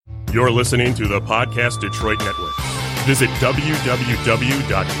You're listening to the Podcast Detroit Network. Visit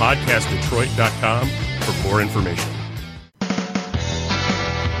www.podcastdetroit.com for more information.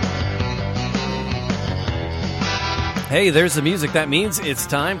 Hey, there's the music. That means it's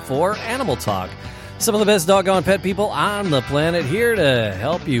time for Animal Talk. Some of the best doggone pet people on the planet here to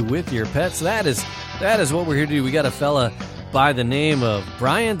help you with your pets. That is what we're here to do. We got a fella by the name of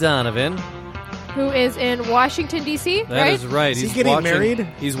Brian Donovan, who is in Washington, D.C., That is right. Is he getting married?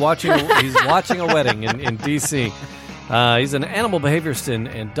 He's watching a wedding in D.C. He's an animal behaviorist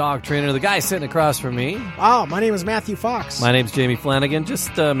and dog trainer. The guy sitting across from me. Oh, my name is Matthew Fox. My name's Jamie Flanagan.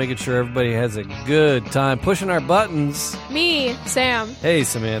 Just making sure everybody has a good time pushing our buttons. Me, Sam. Hey,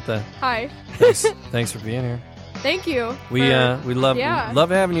 Samantha. Hi. Thanks for being here. Thank you. We love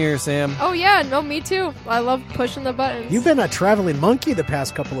having you here, Sam. Oh, yeah. No, me too. I love pushing the buttons. You've been a traveling monkey the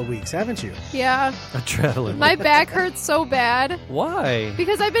past couple of weeks, haven't you? Yeah. A traveling. My back hurts so bad. Why?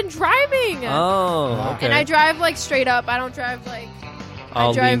 Because I've been driving. Oh, okay. And I drive like straight up. I don't drive like...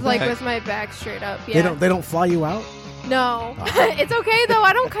 I drive like with my back straight up. Yeah. They don't fly you out? No. It's okay though.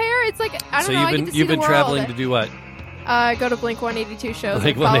 I don't care. It's like, I don't know. I get to see you've the been world. traveling to do what? Go to Blink 182 shows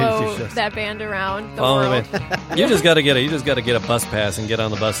Blink and follow 182 shows. that band around the world. You just got to get a bus pass and get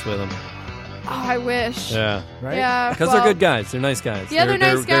on the bus with them. Oh, I wish. Yeah. Right? Yeah. Because they're good guys. They're nice guys. Yeah, they're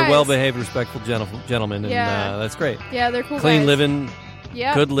nice guys. They're well-behaved, respectful gentlemen, and that's great. Yeah, they're cool Clean guys. living,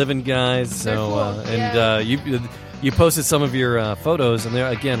 Yeah. good living guys. They're So, cool. you posted some of your photos, and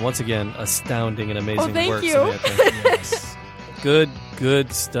they're once again, astounding and amazing Oh, thank work. you. Samantha. Yes. Good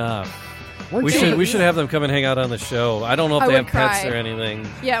stuff. We should have them come and hang out on the show. I don't know if they have pets or anything.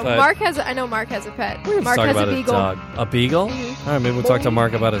 Yeah, I know Mark has a pet. We're Mark talk has about a beagle. his dog. A beagle? Mm-hmm. All right, maybe we'll talk to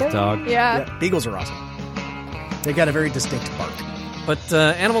Mark about his dog. Yeah. Beagles are awesome. They got a very distinct bark. But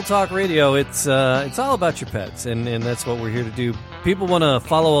Animal Talk Radio, it's all about your pets, and that's what we're here to do. People want to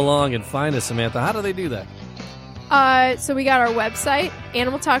follow along and find us, Samantha. How do they do that? So we got our website,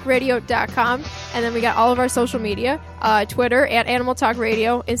 animaltalkradio.com, and then we got all of our social media, Twitter at Animal Talk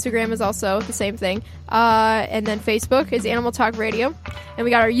Radio, Instagram is also the same thing, and then Facebook is Animal Talk Radio, and we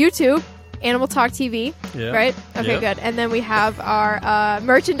got our YouTube, Animal Talk TV, right? Okay, good. And then we have our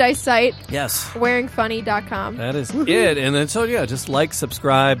merchandise site, yes, wearingfunny.com. That is it. And then just like,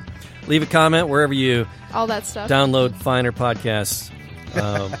 subscribe, leave a comment wherever you all that stuff. Download finer podcasts.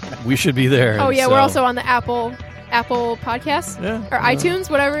 We should be there. Oh yeah, we're also on the Apple Podcasts, or iTunes,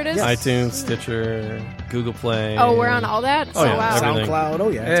 whatever it is. Yes. iTunes, Stitcher, Google Play. Oh, we're on all that. Oh, wow. Everything. SoundCloud. Oh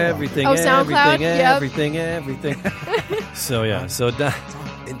yeah, everything. Oh, SoundCloud. Everything. So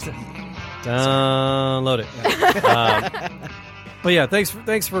download it. But yeah, thanks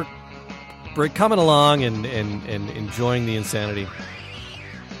for coming along and enjoying the insanity.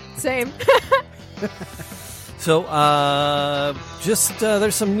 Same. So,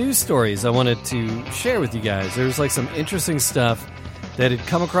 there's some news stories I wanted to share with you guys. There's some interesting stuff that had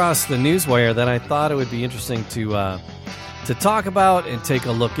come across the newswire that I thought it would be interesting to talk about and take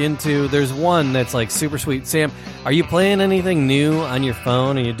a look into. There's one that's super sweet. Sam, are you playing anything new on your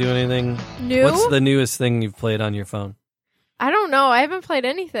phone? Are you doing anything new? What's the newest thing you've played on your phone? I don't know. I haven't played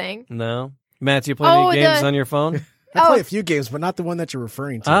anything. No? Matt, do you play any games on your phone? I play a few games, but not the one that you're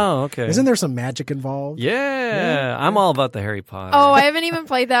referring to. Oh, okay. Isn't there some magic involved? Yeah. I'm all about the Harry Potter. Oh, I haven't even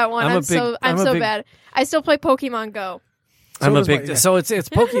played that one. I'm so bad. I still play Pokemon Go. So it's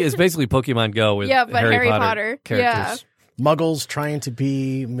basically Pokemon Go with Harry Potter characters. Yeah. Muggles trying to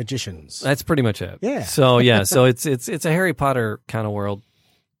be magicians. That's pretty much it. Yeah. So it's a Harry Potter kind of world,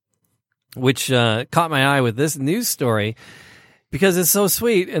 which caught my eye with this news story. Because it's so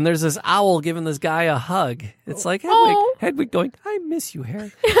sweet, and there's this owl giving this guy a hug. It's like Hedwig going, "I miss you,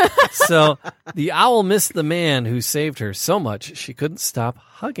 Harry." So the owl missed the man who saved her so much she couldn't stop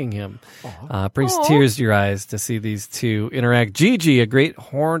hugging him. Brings tears to your eyes to see these two interact. Gigi, a great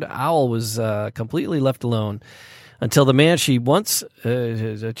horned owl, was completely left alone until the man she met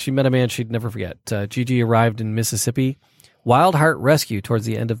a man she'd never forget. Gigi arrived in Mississippi Wild Heart Rescue towards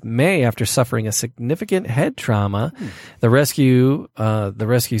the end of May after suffering a significant head trauma. The rescue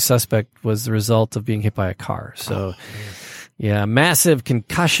suspect was the result of being hit by a car. So, massive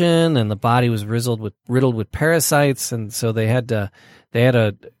concussion, and the body was riddled with parasites, and so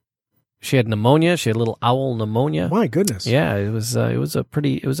she had pneumonia. She had a little owl pneumonia. My goodness. Yeah, it was a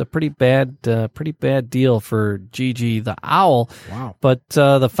pretty bad deal for Gigi the owl. Wow. But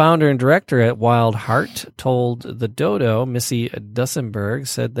the founder and director at Wild Heart told the Dodo, Missy Dussenberg,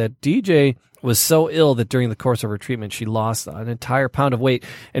 said that DJ was so ill that during the course of her treatment, she lost an entire pound of weight.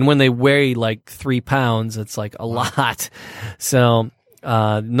 And when they weigh 3 pounds, it's a lot. So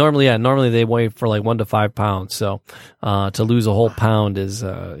Normally they weigh for like 1 to 5 pounds. So to lose a whole pound is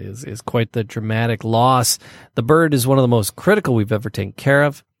quite the dramatic loss. The bird is one of the most critical we've ever taken care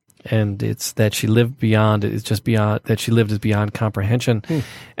of, and it's that she lived beyond. It's just beyond that she lived is beyond comprehension.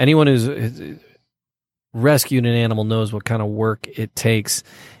 Anyone who's rescued an animal knows what kind of work it takes,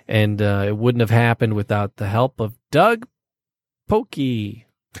 and it wouldn't have happened without the help of Doug Pokey.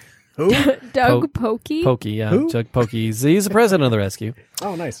 Who? Doug Pokey? Pokey, yeah. Who? Doug Pokey. He's the president of the rescue.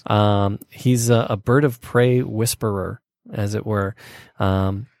 Oh, nice. He's a bird of prey whisperer, as it were.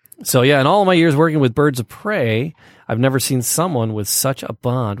 So, yeah, in all of my years working with birds of prey, I've never seen someone with such a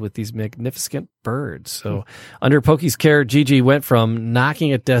bond with these magnificent birds. So, under Pokey's care, Gigi went from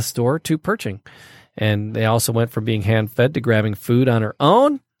knocking at death's door to perching. And they also went from being hand-fed to grabbing food on her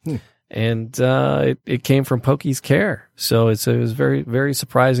own. And it came from Pokey's care. So it was very, very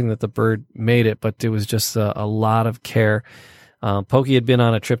surprising that the bird made it, but it was just a lot of care. Pokey had been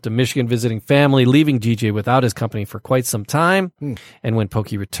on a trip to Michigan visiting family, leaving Gigi without his company for quite some time. And when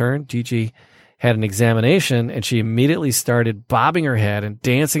Pokey returned, Gigi had an examination, and she immediately started bobbing her head and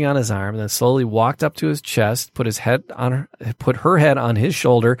dancing on his arm, and then slowly walked up to his chest, put her head on his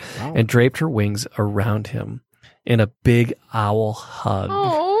shoulder, and draped her wings around him in a big owl hug.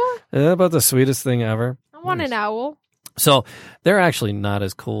 Oh, Isn't that about the sweetest thing ever? I want an owl. So they're actually not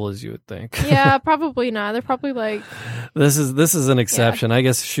as cool as you would think. Yeah, probably not. They're probably like... This is an exception. I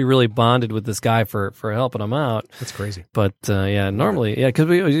guess she really bonded with this guy for helping him out. That's crazy. But normally, because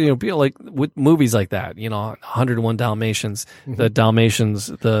we people like with movies like that, 101 Dalmatians, the Dalmatians,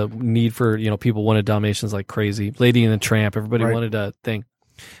 the need for people wanted Dalmatians like crazy. Lady and the Tramp, everybody wanted a thing.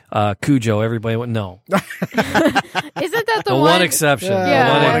 Cujo, everybody went no. Isn't that the one exception?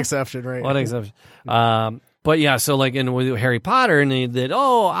 Yeah. One exception, right? One exception. But yeah, so like with Harry Potter, and they did,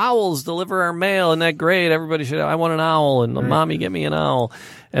 owls deliver our mail, isn't that great? Everybody should. I want an owl, and mommy, get me an owl.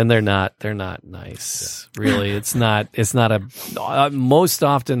 And they're not nice, really. It's not most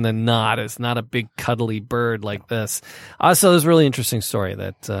often than not, it's not a big cuddly bird like this. So there's a really interesting story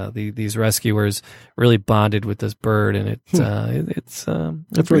that these rescuers really bonded with this bird, and it's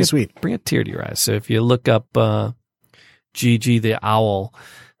really sweet. Bring a tear to your eyes. So if you look up Gigi the owl,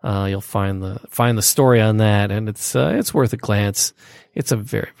 you'll find the story on that, and it's worth a glance. It's a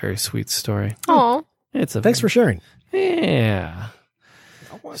very, very sweet story. Oh, Thanks for sharing. Yeah.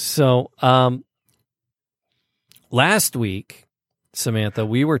 So, last week, Samantha,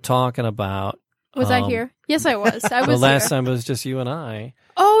 we were talking about. Was I here? Yes, I was. I was. The last here. time it was just you and I.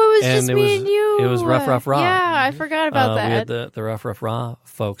 Oh, it was just me and you. It was Ruff Ruff Raw. Yeah, I forgot about that. We had the Ruff Ruff Raw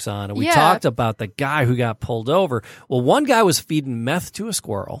folks on, and we talked about the guy who got pulled over. Well, one guy was feeding meth to a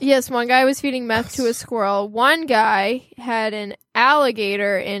squirrel. Yes, one guy was feeding meth to a squirrel. One guy had an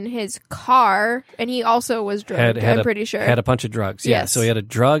alligator in his car, and he also was drugged, I'm pretty sure. Had a bunch of drugs. Yeah, Yes. so he had a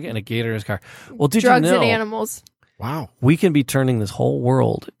drug and a gator in his car. Well, did drugs you know? and animals. Wow. We can be turning this whole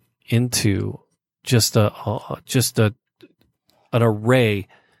world into just an array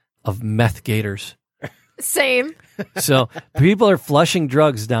of meth gators. Same. So people are flushing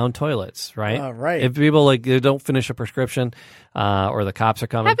drugs down toilets, right? Right. If people they don't finish a prescription, or the cops are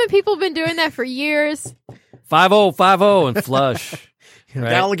coming, Haven't people been doing that for years? 5050 and flush. The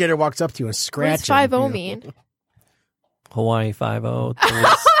Right? alligator walks up to you and What's scratches 50 mean? Hawaii 50.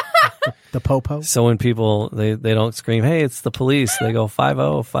 The popo. So when people they don't scream, "Hey, it's the police," they go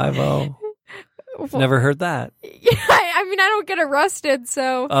 5050. Never heard that. Yeah, I mean, I don't get arrested,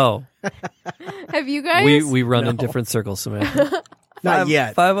 so Oh, have you guys? we run in different circles, Samantha. Not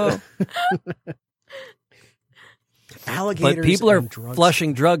yet. 50. Alligators. But people are and drugs.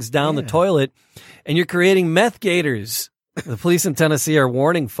 flushing drugs down the toilet, and you're creating meth gators. The police in Tennessee are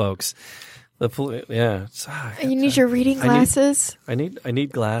warning folks. You need your reading glasses. I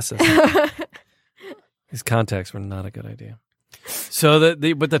need glasses. These contacts were not a good idea. So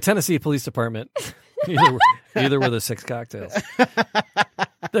but the Tennessee Police Department, neither were the 6 cocktails.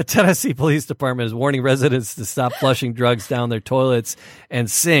 The Tennessee Police Department is warning residents to stop flushing drugs down their toilets and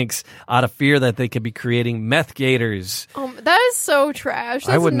sinks out of fear that they could be creating meth gators. That is so trash.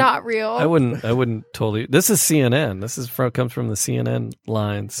 That's not real. I wouldn't totally. This is CNN. This comes from the CNN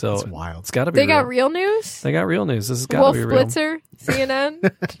line. So It's wild. It's got to be. They real. got real news? They got real news. This has got Wolf to be real. Blitzer,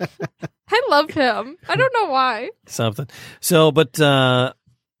 CNN. I loved him. I don't know why. Something. So, but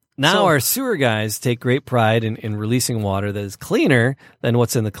now our sewer guys take great pride in releasing water that is cleaner than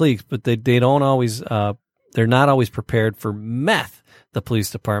what's in the creeks, but they don't always. They're not always prepared for meth The police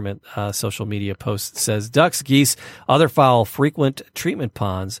department social media post says, ducks, geese, other fowl frequent treatment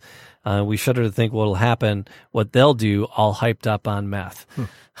ponds. We shudder to think what will happen, what they'll do, all hyped up on meth.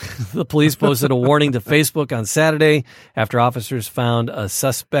 The police posted a warning to Facebook on Saturday after officers found a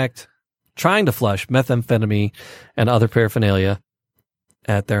suspect trying to flush methamphetamine and other paraphernalia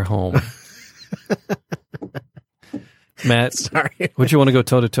at their home. Matt, Sorry. would you want to go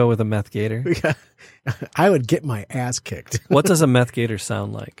toe-to-toe with a meth gator? I would get my ass kicked. What does a meth gator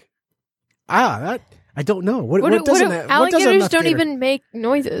sound like? I don't know. What What does do- a alligators meth don't gator- even make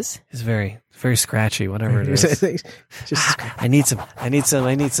noises. It's very scratchy, whatever it is. Just I need some. Can I get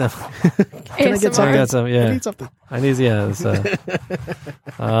ASMR. something? I got some, yeah. I need something.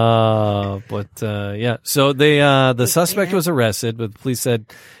 Yeah. So the suspect was arrested, but the police said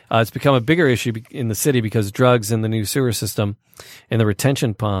it's become a bigger issue in the city because drugs in the new sewer system in the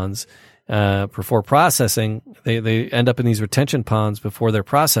retention ponds before processing, they end up in these retention ponds before they're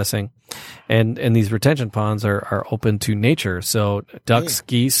processing, and these retention ponds are open to nature. So ducks,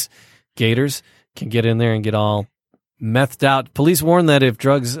 geese, gators can get in there and get all methed out. Police warn that if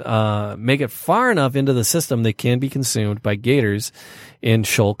drugs make it far enough into the system, they can be consumed by gators in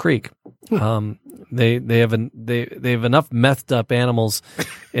Shoal Creek. They have enough methed up animals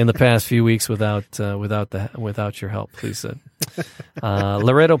in the past few weeks without your help, police said.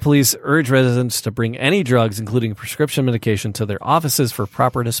 Laredo police urge residents to bring any drugs, including prescription medication, to their offices for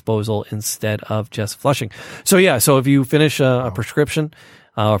proper disposal instead of just flushing. So if you finish a prescription,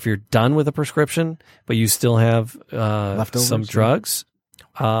 if you're done with a prescription, but you still have Leftovers, some drugs,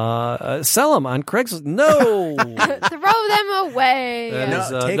 sell them on Craigslist. No, Throw them away. that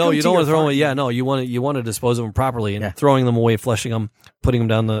is, take no, them you to don't want your to throw them farm. away. Yeah, no, you want to dispose of them properly, and Yeah. throwing them away, flushing them, putting them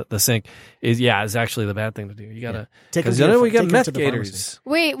down the sink is actually the bad thing to do. You gotta Take 'em because to then the- we take get 'em to meth the gators.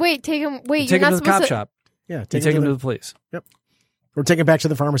 Wait, take them. Wait, You you're take them not to the cop supposed to. shop. Yeah, You take take them them to the police. or take it back to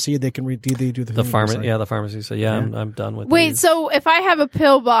the pharmacy. They can do the The pharmacy, the pharmacy said, I'm done with Wait, these. so if I have a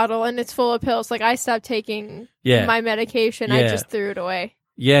pill bottle and it's full of pills, like I stopped taking Yeah. my medication, I Yeah. just threw it away.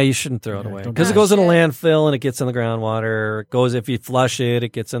 Yeah, you shouldn't throw it away don't because do it goes in a that. landfill and it gets in the groundwater. It goes if you flush it,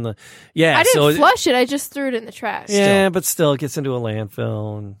 it gets in the I didn't flush it. I just threw it in the trash. Yeah, but still, it gets into a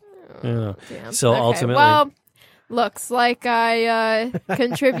landfill, and Damn. so Okay, ultimately, well, looks like I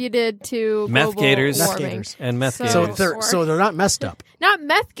contributed to meth global gators warming. and meth So- gators. So they're not messed up. Not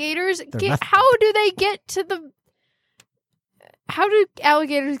meth gators. meth- How do they get to the? How do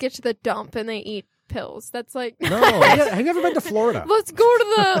alligators get to the dump and they eat pills? That's like No, Have you ever been to Florida? let's go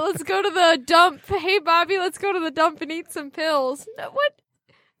to the dump. Hey, Bobby, let's go to the dump and eat some pills. No, what?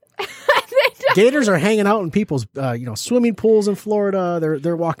 They don't- Gators are hanging out in people's swimming pools in Florida.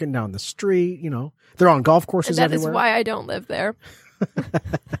 They're walking down the street. They're on golf courses That is everywhere. why I don't live there.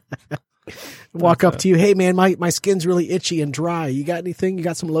 Walk up to you, hey man, my skin's really itchy and dry. You got anything? You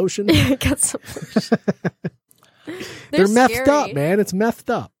got some lotion? Got some. They're methed scary. up, man. It's methed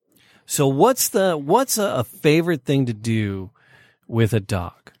up. So what's a favorite thing to do with a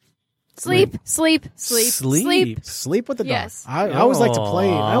dog? Sleep. Sleep. Sleep with the Yes. dog. I always like to play.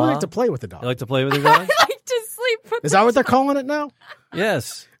 I always like to play with the dog. You like to play with your dog? I like to sleep with Is that what they're calling it now?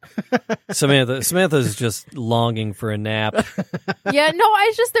 Yes. Samantha's just longing for a nap. Yeah, no,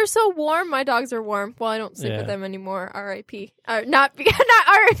 it's just they're so warm. My dogs are warm. Well, I don't sleep Yeah. with them anymore. R.I.P. Not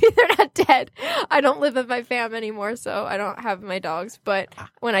R.I.P. They're not dead. I don't live with my fam anymore, so I don't have my dogs. But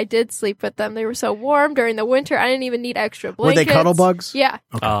when I did sleep with them, they were so warm during the winter. I didn't even need extra Were blankets. they cuddle bugs? Yeah,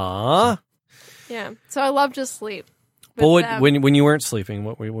 Aww. yeah. So I love just sleep. with Well, them. when you weren't sleeping,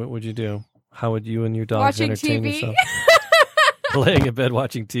 what would you do? How would you and your dogs Watching entertain TV. yourself? Laying in bed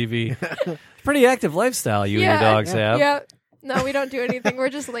watching TV. Pretty active lifestyle you and your dogs have. Yeah. No, we don't do anything. We're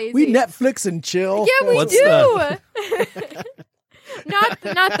just lazy. We Netflix and chill. Yeah, we What's do.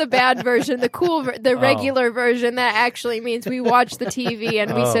 Not the bad version, the Oh. regular version. That actually means we watch the TV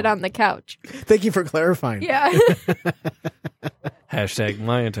and we sit on the couch. Thank you for clarifying. Yeah. Hashtag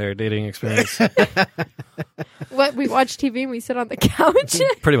my entire dating experience. What, we watch TV and we sit on the couch?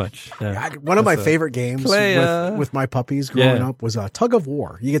 Pretty much. Yeah. One of my That's favorite games play, with my puppies growing yeah. up was Tug of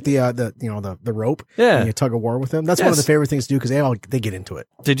War. You get the rope. Yeah. And you tug of war with them. That's one of the Yes. favorite things to do because they get into it.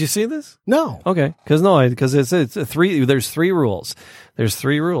 Did you see this? No. Okay, because it's a three. There's 3 rules. There's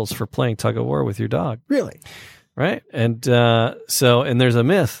 3 rules for playing tug of war with your dog, Really? right? And and there's a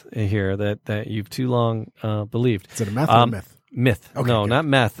myth here that you've too long believed. Is it a meth or a myth? Myth. Okay, No, good. not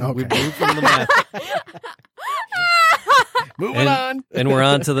meth. Okay. We moved from the meth, Moving on. and we're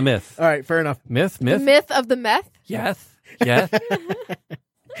on to the myth. All right, fair enough. Myth. The myth of the meth? Yes. Yeah.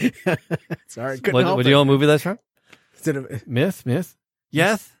 Sorry, couldn't What help do it. you know what movie that's from? Is it a- Myth.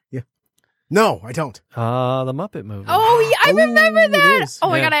 Yes. Yeah. No, I don't. The Muppet movie. Oh, yeah, I remember it that. is. Oh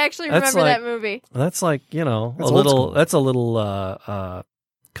my Yeah. God, I actually That's remember like- that movie. That's like, That's old little. school. That's a little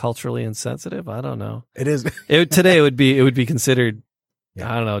culturally insensitive. I don't know. It is. Today it would be considered. Yeah.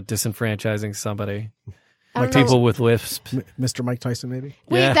 I don't know, disenfranchising somebody. I don't People know. with lisps. Mr. Mike Tyson, maybe?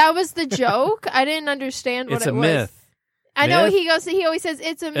 Wait, Yeah. that was the joke? I didn't understand what It's it a was. myth. I know Myth? he always says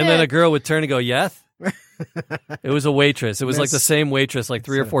it's a myth. And then a girl would turn and go, "Yes." It was a waitress. It was like the Miss- same waitress like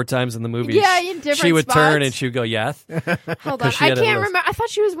 3 or 4 times in the movie. Yeah, in different She would turn spots. and she would go, "Yes." Hold on, she I had a can't list. remember. I thought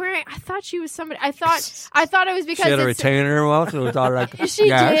she was wearing. I thought she was somebody. I thought it was because She had a it's- retainer in her mouth. So it was all like, She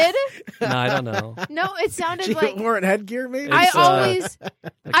 "Yes." did. No, I don't know. No, it sounded She like wore headgear, maybe? I It's, always.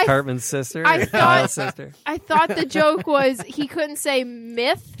 I- Cartman's sister. I or thought- Kyle's sister. I thought the joke was he couldn't say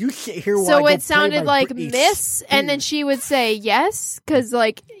myth, You can't hear why I so go it play sounded my like Britney miss, and then Spears. she would say yes because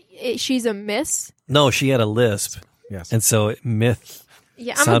like she's a miss. No, she had a lisp, Yes. and so myth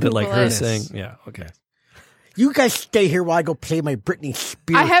Yeah, I'm sounded gonna like Google her it. saying, "Yeah, okay." You guys stay here while I go play my Britney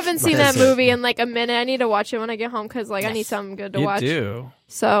Spears. I haven't seen that That's it. movie in like a minute. I need to watch it when I get home because like I need something good to You watch. do.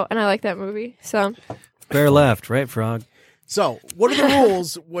 So, and I like that movie. So, Fair left, right, Frog? So, what are the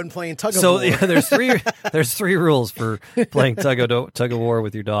rules when playing Tug of So War? yeah, there's three rules for playing tug of war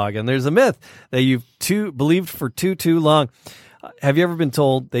with your dog, and there's a myth that you've believed for too long. Have you ever been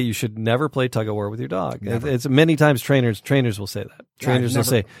told that you should never play tug of war with your dog? Never. It's many times trainers will say that. Trainers will never-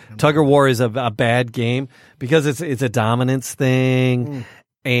 say tug of war is a bad game because it's a dominance thing,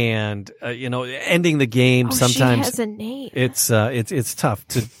 and ending the game oh, sometimes she has a name. it's tough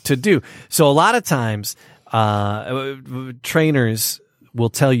to do. So a lot of times, trainers will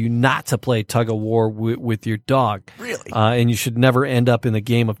tell you not to play tug of war with your dog. Really? And you should never end up in the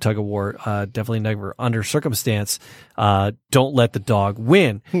game of tug of war. Definitely never under circumstance. Don't let the dog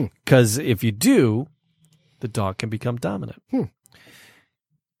win, because if you do, the dog can become dominant.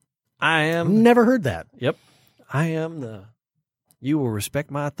 I am. Never heard that. Yep. I am the. You will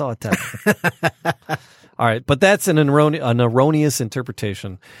respect my thought time. All right, but that's an erroneous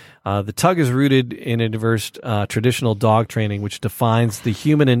interpretation. The tug is rooted in a diverse traditional dog training, which defines the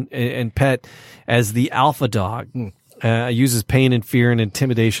human and pet as the alpha dog. Uses pain and fear and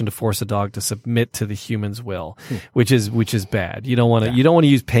intimidation to force a dog to submit to the human's will, which is bad. You don't want to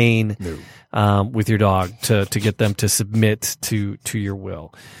use pain with your dog to get them to submit to your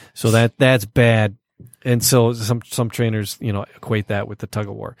will. So that's bad. And so some trainers, equate that with the tug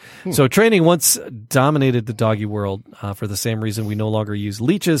of war. So training once dominated the doggy world for the same reason we no longer use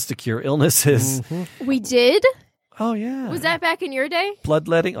leeches to cure illnesses. We did? Oh yeah, Was that back in your day?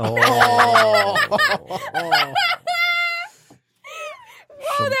 bloodletting? Oh,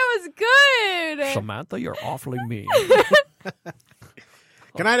 Oh, that was good. Samantha, you're awfully mean.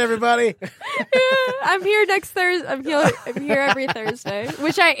 Good night, everybody. I'm here next Thursday. I'm here every Thursday,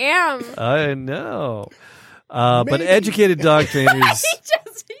 which I am. I know. But Maybe. educated dog trainers. He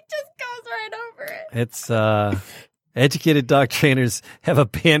just goes right over it. It's educated dog trainers have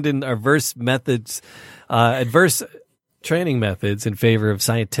abandoned adverse training methods in favor of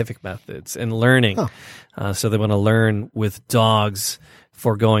scientific methods and learning. So they want to learn with dogs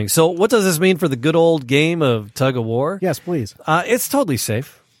foregoing. So what does this mean for the good old game of tug of war? Yes, please. It's totally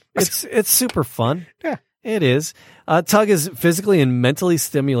safe. It's super fun. Yeah. It is. Tug is physically and mentally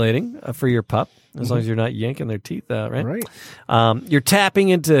stimulating for your pup, as long as you're not yanking their teeth out, right? Right. You're tapping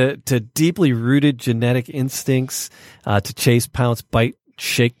into deeply rooted genetic instincts to chase, pounce, bite,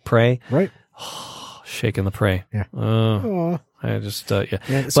 shake prey. Right. Shaking the prey. Yeah. I just, yeah.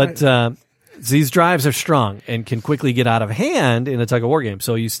 it's But these drives are strong and can quickly get out of hand in a tug of war game.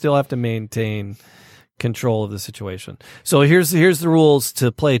 So you still have to maintain control of the situation. So here's the rules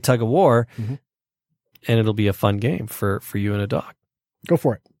to play tug of war, and it'll be a fun game for you and a dog. Go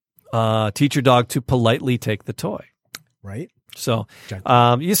for it. Teach your dog to politely take the toy. Right. So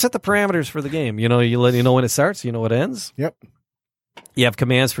you set the parameters for the game. You know when it starts, you know when it ends. Yep. You have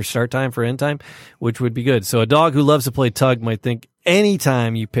commands for start time, for end time, which would be good. So a dog who loves to play tug might think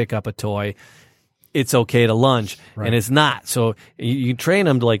anytime you pick up a toy, it's okay to lunge, and it's not. So you train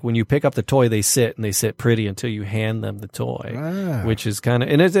them to, like, when you pick up the toy, they sit pretty until you hand them the toy, which is kind of,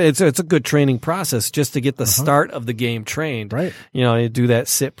 and it's a good training process just to get the start of the game trained. Right. You do that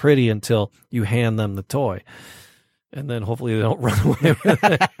sit pretty until you hand them the toy. And then hopefully they don't run away with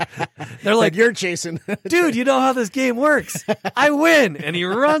it. They're like, You're chasing. dude, you know how this game works. I win. And he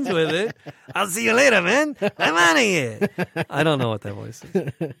runs with it. I'll see you later, man. I'm out of here. I don't know what that voice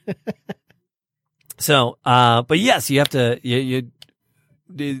is. So, but yes, you have to, you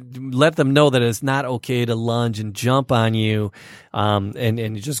let them know that it's not okay to lunge and jump on you, and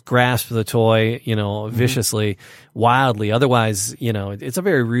you just grasp the toy, viciously, wildly. Otherwise, it's a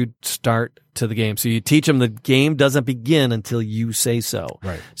very rude start to the game. So you teach them the game doesn't begin until you say so.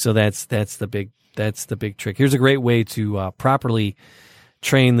 Right. So that's the big trick. Here's a great way to properly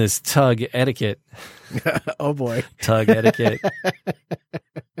train this tug etiquette. Oh boy. Tug etiquette.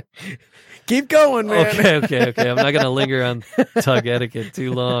 Keep going, man. Okay. I'm not going to linger on tug etiquette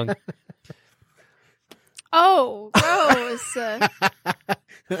too long. Oh, gross.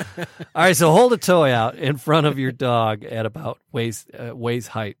 All right, so hold a toy out in front of your dog at about waist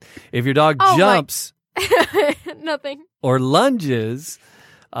height. If your dog jumps Nothing. or lunges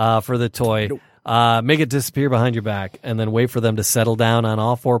for the toy, make it disappear behind your back, and then wait for them to settle down on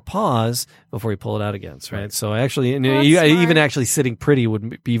all four paws before you pull it out again. Right? So actually, even actually sitting pretty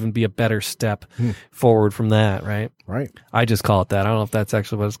would even be a better step forward from that. Right. Right. I just call it that. I don't know if that's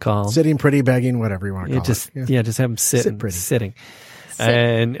actually what it's called. Sitting pretty, begging, whatever you want to call it. Yeah, just have them sitting,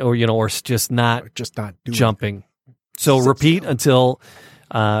 or just not doing jumping. So repeat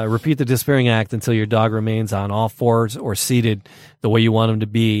repeat the disappearing act until your dog remains on all fours or seated the way you want him to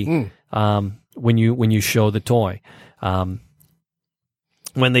be. When you show the toy,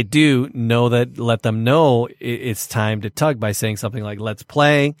 when they do let them know it's time to tug by saying something like "Let's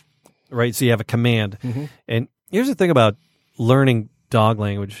play," right? So you have a command. And here's the thing about learning dog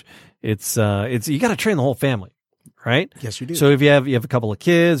language: it's you got to train the whole family, right? Yes, you do. So if you have a couple of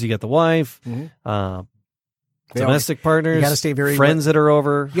kids, you got the wife, domestic partners, you got to stay friends that are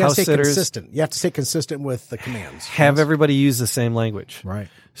over, you house stay sitters. consistent. You have to stay consistent with the commands. Have everybody use the same language, right?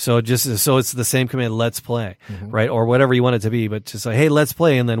 So it's the same command, let's play, right? Or whatever you want it to be, but just say, hey, let's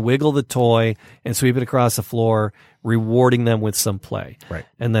play, and then wiggle the toy and sweep it across the floor, rewarding them with some play. Right.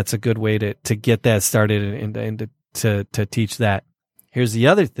 And that's a good way to get that started and to teach that. Here's the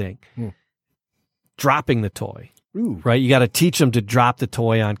other thing. Dropping the toy. Ooh. Right? You got to teach them to drop the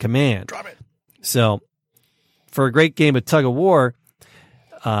toy on command. Drop it. So for a great game of Tug of War,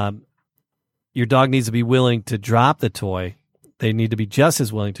 your dog needs to be willing to drop the toy. They need to be just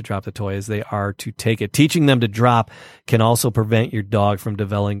as willing to drop the toy as they are to take it. Teaching them to drop can also prevent your dog from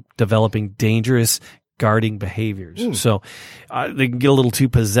developing dangerous guarding behaviors. So they can get a little too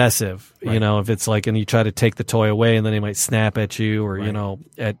possessive, if it's like, and you try to take the toy away and then they might snap at you or,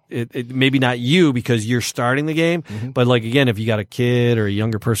 at it, maybe not you because you're starting the game, but like, again, if you got a kid or a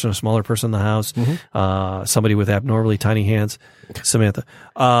younger person, a smaller person in the house, somebody with abnormally tiny hands, Samantha,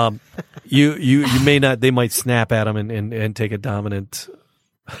 you may not, they might snap at them and take a dominant.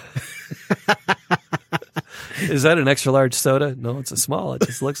 Is that an extra large soda? No, it's a small. It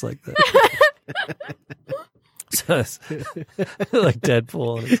just looks like that. Like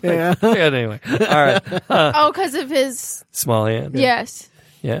Deadpool. Anyway. All right. Because of his small hand. Yes.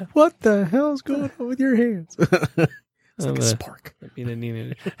 Yeah. What the hell's going on with your hands? It's like a spark.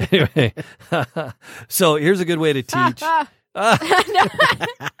 Anyway. So here's a good way to teach.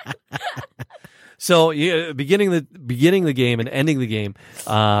 So beginning the game and ending the game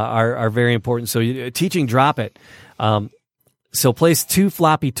are very important. So teaching drop it. So place 2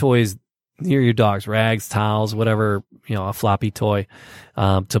 floppy toys near your dog's rags, towels, whatever, a floppy toy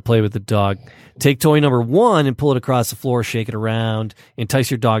to play with the dog. Take toy number 1 and pull it across the floor, shake it around, entice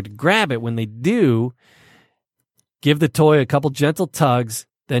your dog to grab it. When they do, give the toy a couple gentle tugs,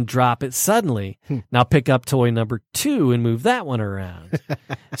 then drop it suddenly. Now pick up toy number 2 and move that one around.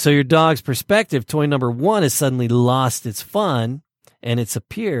 So your dog's perspective, toy number 1 has suddenly lost its fun and its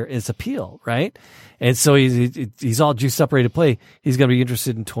appeal, right? And so he's all juiced up, ready to play. He's going to be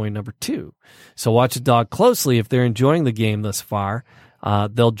interested in toy number 2. So watch the dog closely. If they're enjoying the game thus far,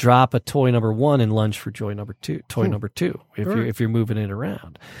 they'll drop a toy number 1 and lunge for toy number 2. If you're moving it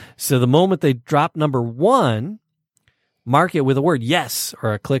around. So the moment they drop number 1, mark it with a word yes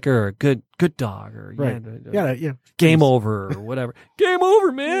or a clicker or a good dog or game over or whatever. Game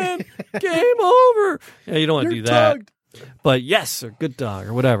over, man. Game over. Yeah, you don't want to do that. Tugged. But yes, or good dog,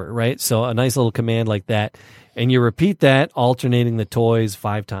 or whatever, right? So a nice little command like that. And you repeat that, alternating the toys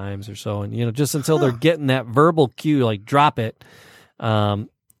 5 times or so. And, just until they're getting that verbal cue, like drop it,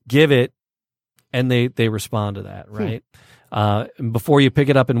 give it, and they respond to that, right? Before you pick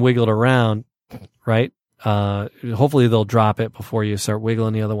it up and wiggle it around, right? Hopefully they'll drop it before you start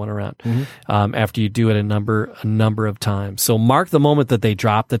wiggling the other one around. After you do it a number of times. So mark the moment that they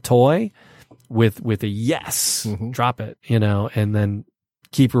drop the toy with a yes, drop it, and then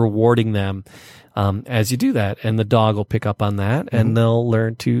keep rewarding them as you do that, and the dog will pick up on that, and they'll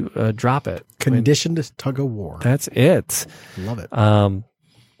learn to drop it. Conditioned Tug of War. That's it. Love it.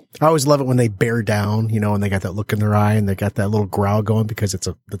 I always love it when they bear down, and they got that look in their eye and they got that little growl going because it's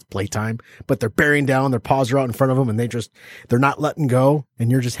playtime, but they're bearing down, their paws are out in front of them and they're not letting go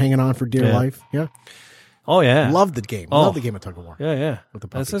and you're just hanging on for dear life. Yeah. Oh yeah. Love the game. Love the game of Tug of War. Yeah. With the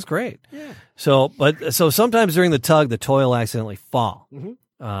puppy. That's great. Yeah. So sometimes during the tug, the toy will accidentally fall.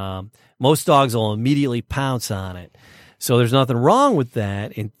 Mm-hmm. Most dogs will immediately pounce on it. So there's nothing wrong with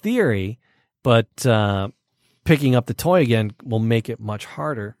that in theory, but, picking up the toy again will make it much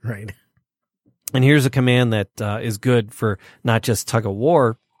harder. Right. And here's a command that is good for not just Tug of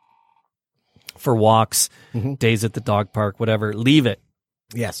War, for walks, days at the dog park, whatever. Leave it.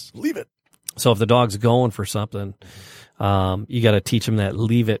 Yes. Leave it. So if the dog's going for something, you got to teach them that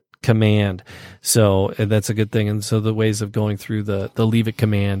leave it command. So that's a good thing. And so the ways of going through the leave it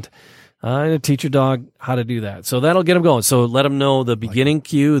command, teach your dog how to do that. So that'll get them going. So let them know the beginning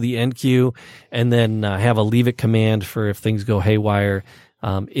cue, the end cue, and then have a leave it command for if things go haywire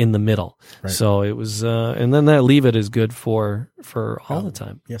in the middle. Right. So it was, and then that leave it is good for all the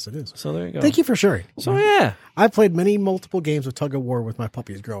time. Yes, it is. So there you go. Thank you for sharing. So yeah, I played multiple games of Tug of War with my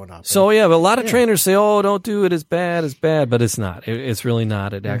puppies growing up. So yeah, but a lot of trainers say, "Oh, don't do it as bad, but it's not. It's really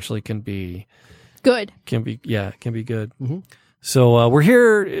not. It actually can be good. Can be good. Mm-hmm. So we're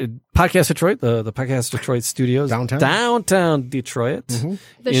here at Podcast Detroit, the Podcast Detroit studios, downtown Detroit, the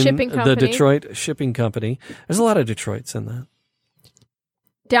shipping company, the Detroit Shipping Company. There's a lot of Detroits in that.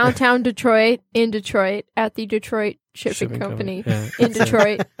 Downtown Detroit, in Detroit, at the Detroit Shipping Company. In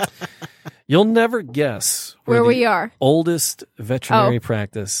Detroit. You'll never guess where we are. Oldest veterinary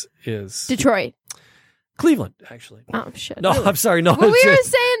practice is Detroit. Cleveland, actually. Oh, shit. No, I'm sorry. No, well, we were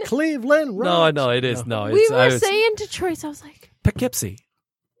saying Cleveland. No, it is. No, we were saying Detroit. So I was like, Poughkeepsie.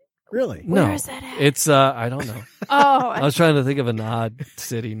 Really? Where is that at? It's I don't know. I was trying to think of an odd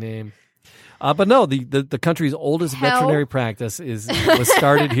city name. But no, the country's oldest veterinary practice was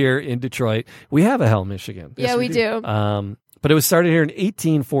started here in Detroit. We have a Hell, Michigan. Yeah, we do. But it was started here in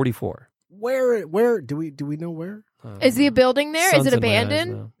 1844. Where do we know where? Is the building there? Is it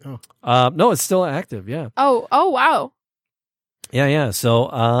abandoned? No, it's still active. Yeah. Oh, wow. Yeah.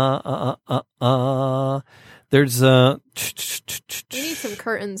 So, there's we need some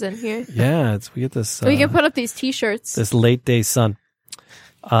curtains in here. Yeah, we get this. We can put up these T-shirts. This late day sun.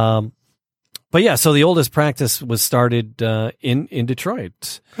 But yeah, so the oldest practice was started in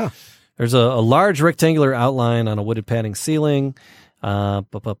Detroit. Huh. There's a large rectangular outline on a wooded padding ceiling.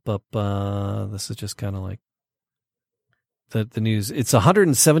 This is just kind of like the news. It's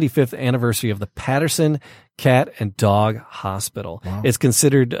 175th anniversary of the Patterson Cat and Dog Hospital. Wow. It's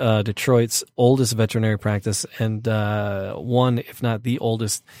considered Detroit's oldest veterinary practice and one, if not the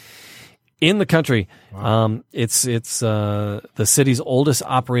oldest in the country. Wow. It's the city's oldest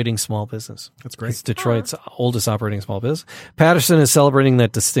operating small business. That's great. It's Detroit's oldest operating small business. Patterson is celebrating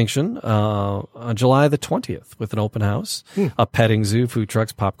that distinction on July the 20th with an open house, a petting zoo, food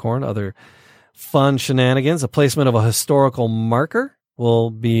trucks, popcorn, other fun shenanigans. A placement of a historical marker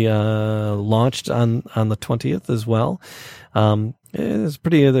will be launched on the 20th as well. It's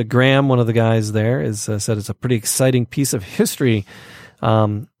pretty. Graham, one of the guys there, said it's a pretty exciting piece of history.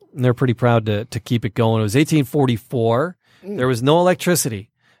 And they're pretty proud to keep it going. It was 1844. There was no electricity.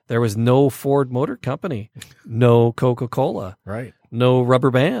 There was no Ford Motor Company. No Coca-Cola. Right. No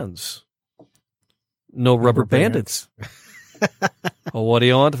rubber bands. No rubber bandits. Well, what do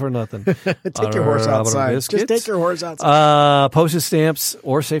you want for nothing? Take your horse outside. Just take your horse outside. Postage stamps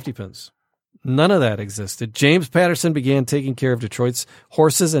or safety pins. None of that existed. James Patterson began taking care of Detroit's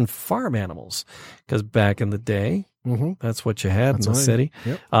horses and farm animals because back in the day, that's what you had in the city.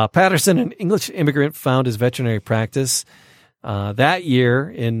 Yep. Patterson, an English immigrant, found his veterinary practice that year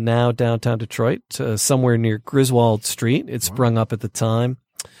in now downtown Detroit, somewhere near Griswold Street. It sprung up at the time.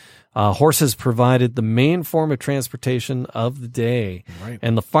 Horses provided the main form of transportation of the day,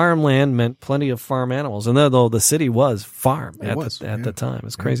 and the farmland meant plenty of farm animals. And though the city was farm at the time,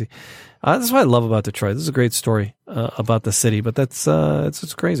 it's crazy. That's what I love about Detroit. This is a great story about the city, but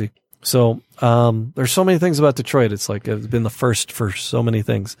it's crazy. So there's so many things about Detroit. It's like it's been the first for so many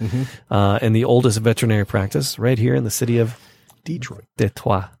things, and the oldest veterinary practice right here in the city of Detroit.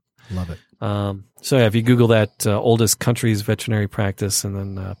 Love it. So yeah, if you Google that oldest country's veterinary practice and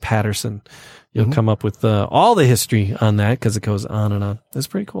then Patterson, you'll come up with all the history on that because it goes on and on. It's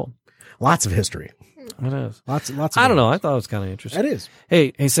pretty cool. Lots of history. It is. Lots of I don't know. I thought it was kind of interesting. It is.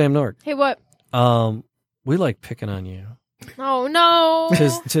 Hey, Sam Nork. Hey, what? We like picking on you. Oh, no.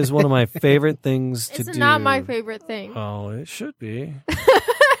 Tis one of my favorite things to do. It's not my favorite thing. Oh, it should be.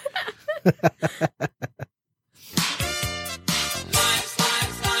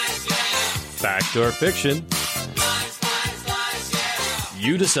 Backdoor fiction.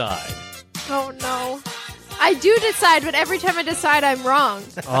 You decide. Oh, no. I do decide, but every time I decide, I'm wrong.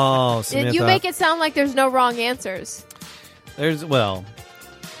 Oh, Samantha. You make it sound like there's no wrong answers. There's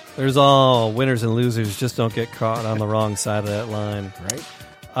all winners and losers. Just don't get caught on the wrong side of that line.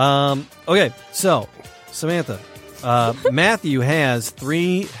 Right? Okay, so, Samantha, Matthew has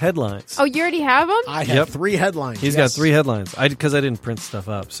 3 headlines. Oh, you already have them? I have 3 headlines. He's got 3 headlines. Because I didn't print stuff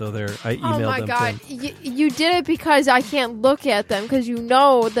up, so I emailed them. Oh, my God. to him. You did it because I can't look at them, because you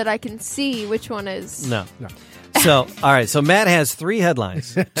know that I can see which one is. No. So, all right, so Matt has 3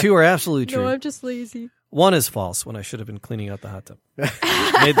 headlines. 2 are absolutely true. No, I'm just lazy. 1 is false, when I should have been cleaning out the hot tub.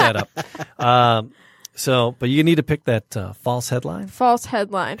 Made that up. But you need to pick that false headline. False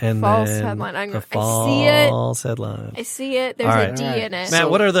headline. And false then headline. I see it. False headline. I see it. There's All a right. D in it.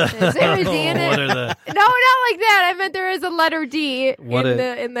 Matt, what are the... Is there a D in it? What are the... No, not like that. I meant there is a letter D What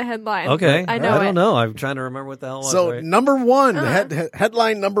in the headline. Okay. I know I don't it. know. I'm trying to remember what the hell it was. So right? number 1,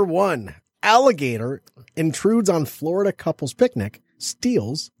 headline number 1, alligator intrudes on Florida couple's picnic,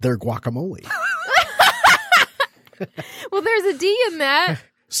 steals their guacamole. Well, there's a D in that.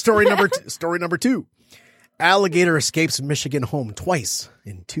 Story number 2, alligator escapes Michigan home twice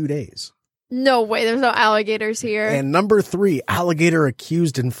in 2 days. No way. There's no alligators here. And number 3, alligator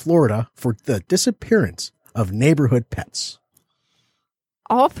accused in Florida for the disappearance of neighborhood pets.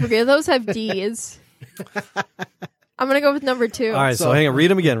 All 3 of those have D's. I'm going to go with number 2. All right, so hang on.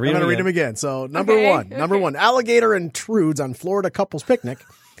 Read them again. I'm going to read them again. So number Okay, 1, alligator intrudes on Florida couple's picnic,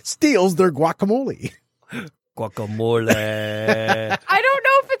 steals their guacamole. Guacamole. I don't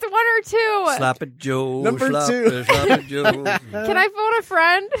know if it's 1 or 2. Slap it, Joe. Number slap 2. It, slap it, Joe. Can I phone a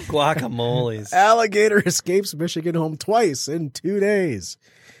friend? Guacamoles. Alligator escapes Michigan home twice in 2 days.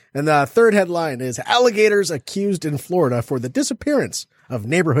 And the third headline is alligators accused in Florida for the disappearance of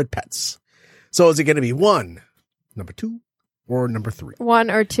neighborhood pets. So is it going to be 1, number 2, or number 3?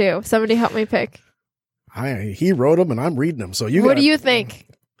 1 or 2. Somebody help me pick. He wrote them and I'm reading them. So What do you think?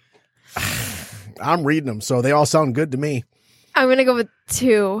 I'm reading them. So they all sound good to me. I'm going to go with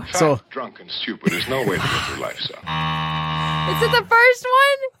 2. So Drunk and stupid is no way to live your life, son. Is it the first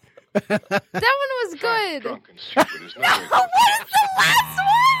one? That one was good. Drunk and stupid is no way to live What is the last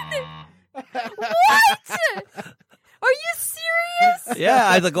one? What? Are you serious?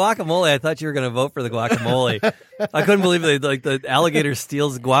 Yeah, the guacamole. I thought you were going to vote for the guacamole. I couldn't believe the alligator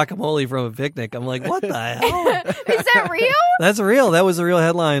steals guacamole from a picnic. I'm like, what the hell? Is that real? That's real. That was a real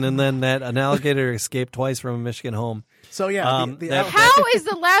headline. And then an alligator escaped twice from a Michigan home. So yeah, How is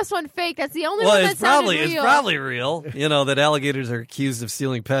the last one fake? That's the only one that sounded real. It's probably real. You know that alligators are accused of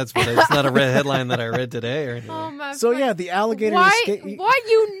stealing pets, but it's not a red headline that I read today or anything. Oh my! So yeah, the alligator Why? escaped. Why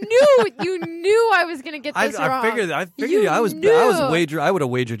you knew I was gonna get this wrong? I figured You I was knew. I would have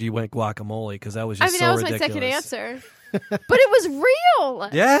wagered you went guacamole because that was just that was ridiculous. my second answer. But it was real.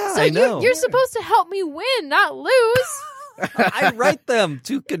 Yeah, so I know. You're supposed to help me win, not lose. I write them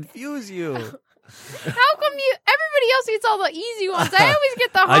to confuse you. How come everybody else gets all the easy ones? I always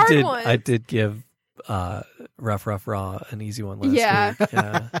get the hard ones. I did give Rough Raw an easy one last week.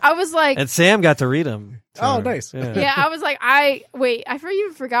 Yeah. I was like, And Sam got to read them. Oh, nice. yeah, I was like, I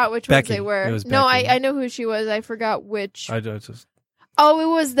even forgot which Becky. ones they were. It was No, Becky. I know who she was. I forgot which. I just Oh, it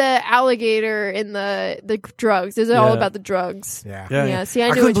was the alligator in the drugs. It's all Yeah. about the drugs. Yeah. Yeah, see, I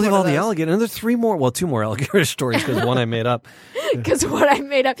knew couldn't which believe one all of the those. alligator. And there's 2 more alligator stories because one I made up. Because what I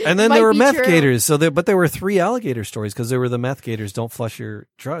made up. And then might there were be meth true. gators. But there were 3 alligator stories because there were the meth gators. Don't flush your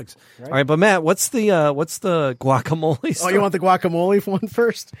drugs. All right, but Matt, what's the guacamole? Oh, Story? you want the guacamole one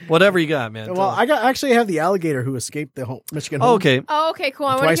first? Whatever you got, man. Well, I actually have the alligator who escaped the Michigan home. Oh, okay. Oh, okay, cool.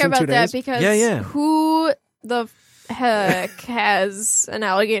 I want Twice to hear in 2 about that days? because Yeah. who the heck has an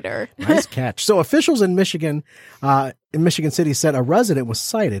alligator? Nice catch. So officials in Michigan City said a resident was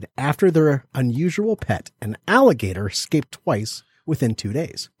cited after their unusual pet, an alligator, escaped twice within 2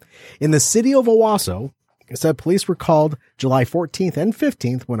 days. In the city of Owasso, it said police were called July 14th and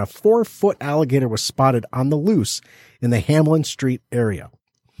 15th when a 4-foot alligator was spotted on the loose in the Hamlin Street area.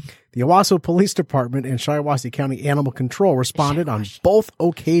 The Owasso Police Department and Shiawassee County Animal Control responded on both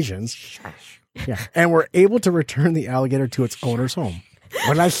occasions. Yeah, and were able to return the alligator to its owner's home.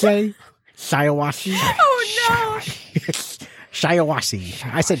 What did I say? Shiawassee? Oh, no.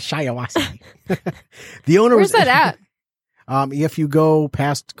 Shiawassee. I said Shiawassee. The owner Where's was that at? if you go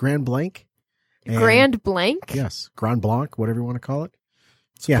past Grand Blanc. and- Grand Blanc? Yes, Grand Blanc, whatever you want to call it.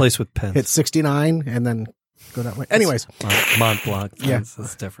 It's a place with pens. Hit 69 and then go that way. Anyways, Mont Blanc. Yeah.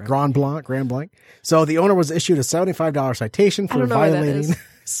 That's different. Grand Blanc. So the owner was issued a $75 citation I for don't know where that violating is.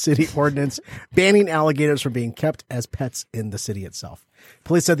 city ordinance banning alligators from being kept as pets in the city itself.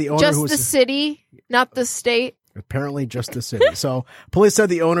 Police said the owner Just who was the city, not the state. Apparently just the city. So police said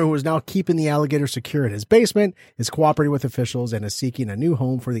the owner, who is now keeping the alligator secure in his basement, is cooperating with officials and is seeking a new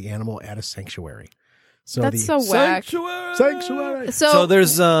home for the animal at a sanctuary. So That's so whack. Sanctuary. So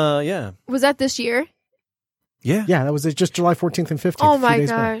there's yeah. Was that this year? Yeah. Yeah, that was just July 14th and 15th. Oh a few my days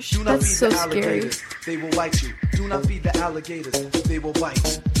back. gosh, that's so scary. They will bite you. Do not feed the alligators. They will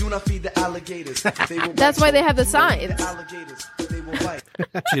bite. Do not feed the alligators. They will bite. That's why they have the signs. The alligators. They will bite.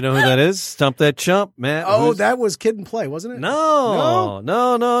 Do you know who that is? Stump that chump, Matt. Oh, Who's- that was Kid and Play, wasn't it? No. I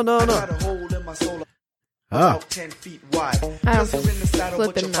got a hole in my soul about 10 feet wide. I don't Plus you're in the saddle, but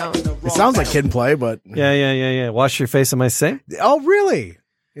flipping you're fighting know. the It wrong sounds like battle. Kid and Play, but Yeah. Wash your face in my sink. oh, really?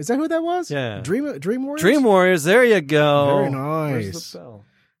 Is that who that was? Yeah. Dream Warriors. Dream Warriors. There you go. Very nice. Where's the bell?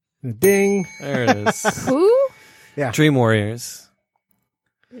 Ding. There it is. Who? Yeah. Dream Warriors.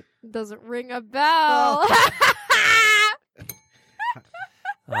 Doesn't ring a bell.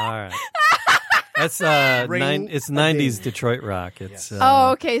 All right. That's Ring it's a 90s ding. Detroit rock. It's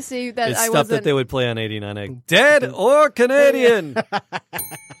Oh, okay. See that it's I stuff wasn't. that they would play on 89X. Dead or Canadian.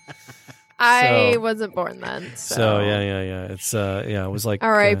 I So- wasn't born then. So, So yeah. It's it was like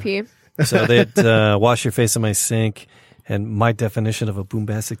R.I.P. so they'd wash your face in my sink and my definition of a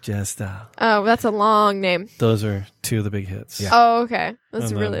boombastic jazz style. Oh, that's a long name. Those are two of the big hits. Yeah. Oh, okay. That's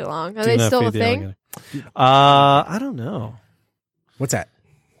And then really long. Are Do they Not still Feed a the thing? Alligator. I don't know. What's that?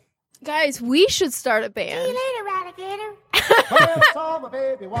 Guys, we should start a band.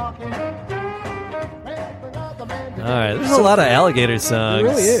 All right, there's a lot of alligator songs. It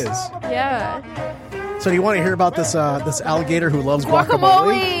really is. Yeah. So do you want to hear about this this alligator who loves guacamole?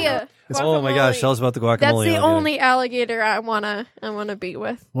 Guacamole. Oh my gosh, tell us about the guacamole. That's the alligator. only alligator I wanna be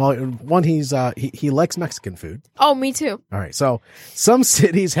with. Well, one, he likes Mexican food. Oh, me too. All right. So some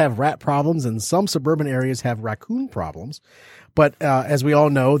cities have rat problems and some suburban areas have raccoon problems. But as we all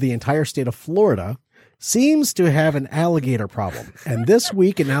know, the entire state of Florida seems to have an alligator problem. And this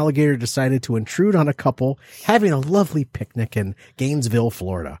week, an alligator decided to intrude on a couple having a lovely picnic in Gainesville,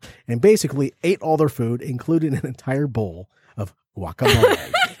 Florida, and basically ate all their food, including an entire bowl of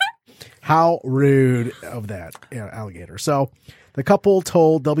guacamole. How rude of that alligator. So the couple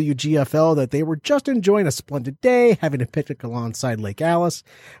told WGFL that they were just enjoying a splendid day, having a picnic alongside Lake Alice,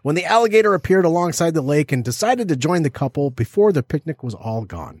 when the alligator appeared alongside the lake and decided to join the couple before the picnic was all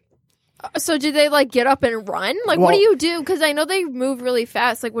gone. So did they like get up and run? Like, Well- what do you do? Because I know they move really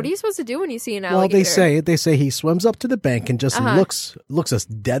fast. Like, what are you supposed to do when you see an Well, alligator? they say he swims up to the bank and just looks us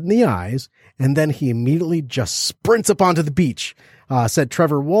dead in the eyes, and then he immediately just sprints up onto the beach. Said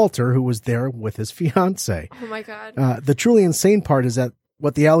Trevor Walter, who was there with his fiance. Oh my god. The truly insane part is that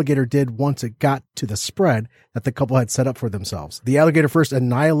what the alligator did once it got to the spread that the couple had set up for themselves. The alligator first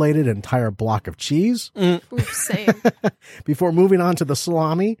annihilated an entire block of cheese Oops, same. before moving on to the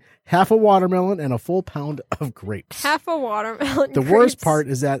salami, half a watermelon, and a full pound of grapes. Half a watermelon. The worst part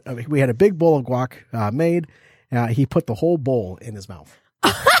is that we had a big bowl of guac made. He put the whole bowl in his mouth.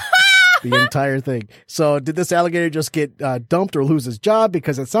 The entire thing. So did this alligator just get dumped or lose his job?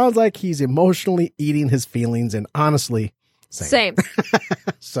 Because it sounds like he's emotionally eating his feelings, and honestly, same.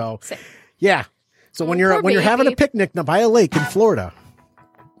 So, Same. yeah. So when Oh, you're poor having a baby. picnic by a lake in Florida,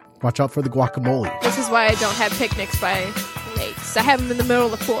 watch out for the guacamole. This is why I don't have picnics by lakes. I have them in the middle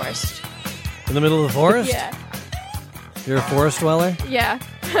of the forest. In the middle of the forest? Yeah. You're a forest dweller? Yeah.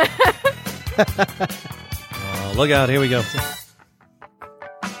 Oh, look out, here we go.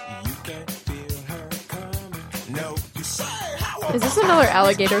 Is this another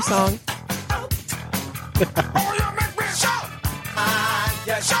alligator song?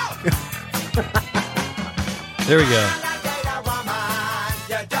 There we go.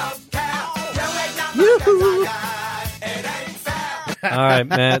 All right,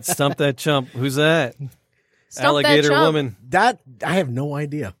 Matt, stump that chump. Who's that? Stump Alligator that chump. Woman. That I have no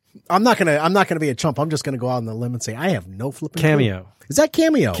idea. I'm not gonna be a chump. I'm just gonna go out on the limb and say I have no flipping Cameo. clue. Is that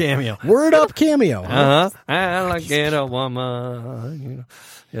Cameo? Cameo. Word up, Cameo. Alligator Woman.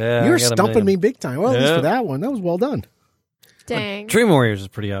 Yeah, You're I got a stumping million. me big time. Well, at least Yeah. for that one, that was well done. Dang. Dream Warriors is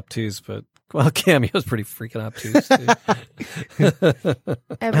pretty obtuse, but Cameo's pretty freaking obtuse too.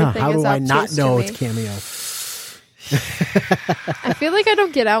 Everything How is do I obtuse not to know me. it's Cameo? I feel like I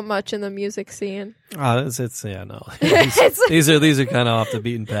don't get out much in the music scene. It's yeah, no. These are kind of off the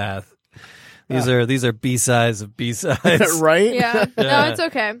beaten path. These are B-sides of B-sides. Right? Yeah. No, Yeah. it's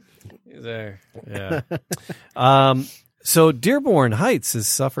okay. These are, yeah. So Dearborn Heights has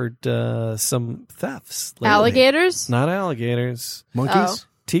suffered some thefts. lately. Alligators? Not alligators. Monkeys?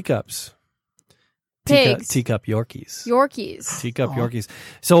 Teacups. Pigs. Teacup Yorkies. Yorkies. Teacup Yorkies.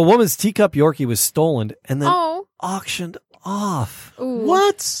 So a woman's teacup Yorkie was stolen and then Oh. auctioned off. Ooh.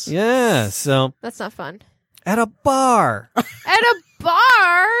 What? Yeah. So That's not fun. At a bar. At a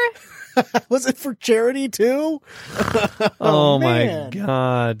bar? Was it for charity too? Oh my man.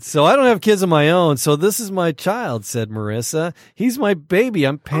 God. So I don't have kids of my own, so this is my child, said Marissa. He's my baby.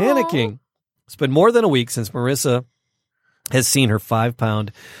 I'm panicking. It's been more than a week since Marissa has seen her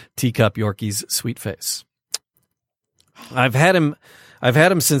 5-pound teacup Yorkie's sweet face. I've had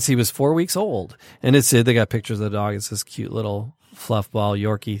him since he was 4 weeks old. And they got pictures of the dog. It's this cute little fluff ball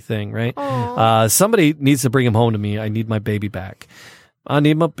Yorkie thing, right? Somebody needs to bring him home to me. I need my baby back. I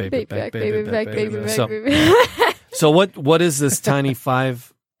need my baby back. So what is this tiny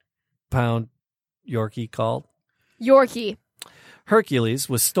 5-pound Yorkie called? Yorkie. Hercules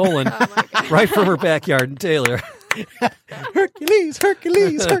was stolen right from her backyard in Taylor. Hercules.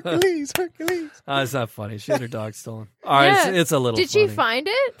 It's not funny. She had her dog stolen. All right, it's a little Did funny. she find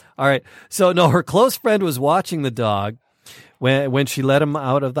it? All right. So, no, her close friend was watching the dog when she let him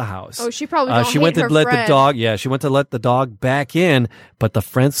out of the house. Oh, she probably don't she hate went to her let friend. the dog. Yeah, she went to let the dog back in, but the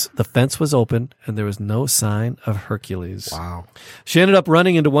fence was open and there was no sign of Hercules. Wow. She ended up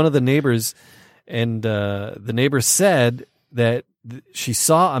running into one of the neighbors, and the neighbor said that she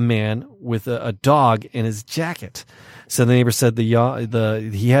saw a man with a dog in his jacket. So the neighbor said he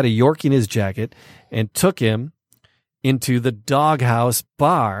had a Yorkie in his jacket and took him into the doghouse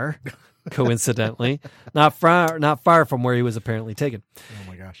bar. Coincidentally, not far from where he was apparently taken. Oh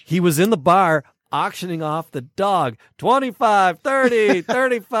my gosh. He was in the bar auctioning off the dog. 25, 30,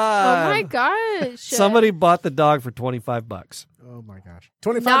 35. Oh my gosh. Somebody bought the dog for $25. Oh my gosh.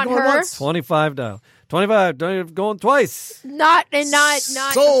 25 Not going her? once. $25. 25 going twice. Not Sold.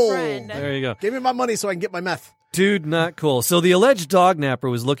 the friend. There you go. Give me my money so I can get my meth. Dude, not cool. So the alleged dog napper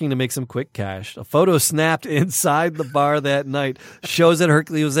was looking to make some quick cash. A photo snapped inside the bar that night shows that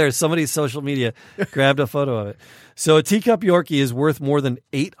Hercules was there. Somebody's social media grabbed a photo of it. So a teacup Yorkie is worth more than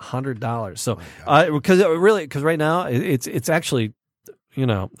 $800. So because right now it's actually,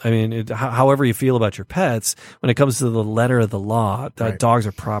 however you feel about your pets, when it comes to the letter of the law, dogs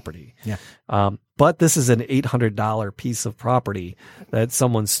are property. Yeah. But this is an $800 piece of property that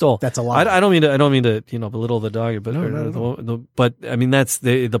someone stole. That's a lot. I don't mean to belittle the dog, but No. but I mean that's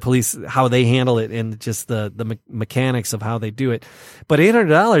the police, how they handle it and just the mechanics of how they do it. But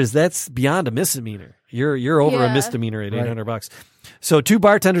 $800, that's beyond a misdemeanor. You're over a misdemeanor at $800. So 2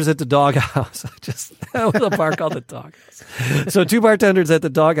 bartenders at the doghouse, that was a bar called the Doghouse. So 2 bartenders at the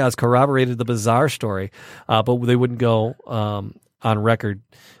Doghouse corroborated the bizarre story, but they wouldn't go on record.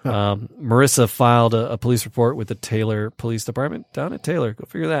 Marissa filed a police report with the Taylor Police Department down at Taylor. Go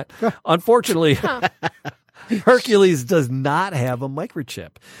figure that. Unfortunately, Hercules does not have a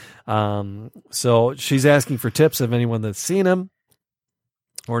microchip. So she's asking for tips of anyone that's seen him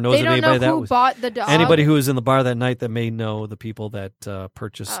or knows They of don't anybody know that who was bought the dog. anybody who was in the bar that night that may know the people that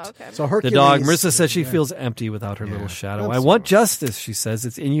purchased Oh, okay. So Hercules. the dog. Marissa says she feels empty without her little shadow. I want justice, she says.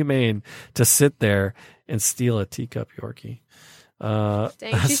 It's inhumane to sit there and steal a teacup Yorkie. Dang,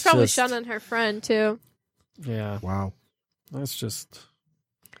 she's probably shunning her friend too. Yeah. Wow. That's just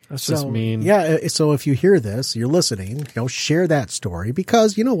mean. Yeah. So if you hear this, you're listening, share that story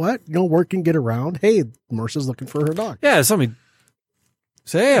because you know what? Word can get around. Hey, Marissa's looking for her dog. Yeah. Somebody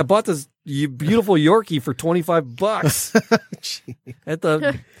say, hey, I bought this beautiful Yorkie for $25 at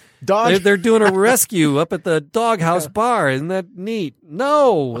the dog. They're doing a rescue up at the Doghouse bar. Isn't that neat?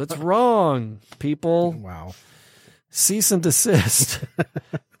 No, that's wrong, people. Wow. Cease and desist.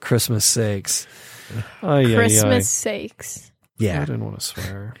 Christmas sakes. Christmas sakes. I Yeah. didn't want to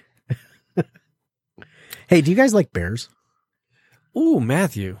swear. Hey, do you guys like bears? Ooh,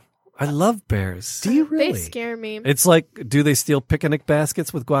 Matthew. I love bears. Do you really? They scare me. It's like, do they steal picnic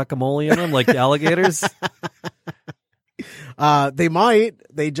baskets with guacamole in them like alligators? They might.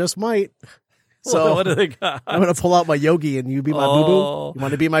 They just might. So what do they got? I'm going to pull out my Yogi and you be my boo-boo. You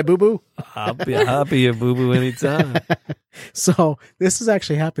want to be my boo-boo? I'll be a boo-boo anytime. So this has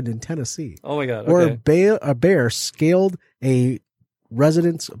actually happened in Tennessee. Oh my God. Where Okay. a bear scaled a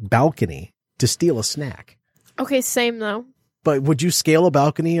resident's balcony to steal a snack. Okay, same though. But would you scale a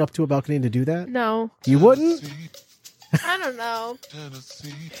balcony up to a balcony to do that? No. You wouldn't? I don't know.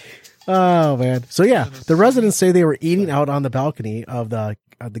 Oh, man. So, yeah, the residents say they were eating out on the balcony of the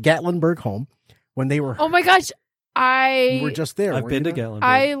Gatlinburg home when they were. Oh my gosh. You were just there. I've been to Gatlinburg. Gatlinburg.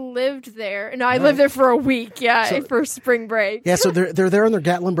 I lived there. No, I lived there for a week. Yeah, for spring break. Yeah, so they're there in their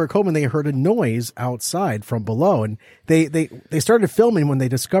Gatlinburg home and they heard a noise outside from below. And they started filming when they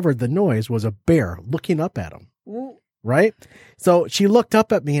discovered the noise was a bear looking up at them. Right? So she looked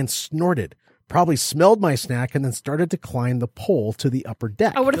up at me and snorted, probably smelled my snack, and then started to climb the pole to the upper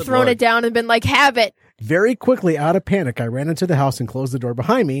deck. I would have thrown it down and been like, have it. Very quickly, out of panic, I ran into the house and closed the door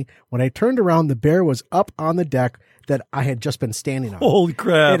behind me. When I turned around, the bear was up on the deck that I had just been standing on. Holy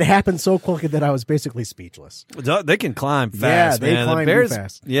crap. It happened so quickly that I was basically speechless. They can climb fast, Yeah, they man. climb The bears,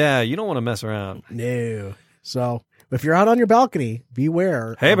 fast. Yeah, you don't want to mess around. No. So if you're out on your balcony,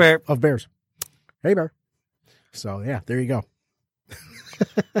 beware Hey, bear. of bears. Hey, bear. So, yeah, there you go.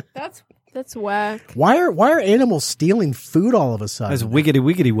 That's whack. Why are animals stealing food all of a sudden? That's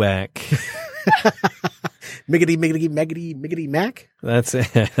wiggity whack. Miggity mac? That's it.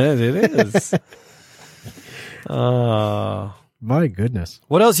 It is. My goodness.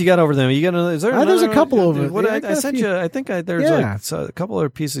 What else you got over there? You got? Is there? There's a another- couple over What there. I I got a sent few. you. I think there's Yeah. a couple other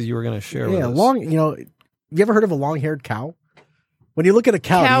pieces you were going to share with Yeah, us. you ever heard of a long-haired cow? When you look at a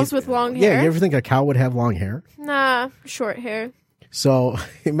cow, Cows with long hair? Yeah, you ever think a cow would have long hair? Nah, short hair. So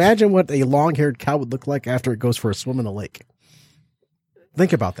imagine what a long-haired cow would look like after it goes for a swim in a lake.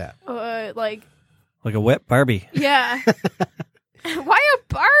 Think about that. Like Like a wet Barbie. yeah. Why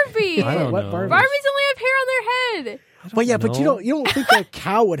a Barbie? I don't What know. Barbies? Barbies only have hair on their head. But yeah, but you know. don't think that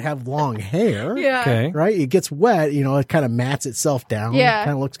cow would have long hair. Yeah. Okay. Right? It gets wet, it kind of mats itself down. Yeah.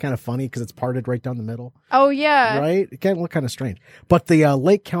 Kind of looks kind of funny because it's parted right down the middle. Oh yeah. Right? It can look kind of strange. But the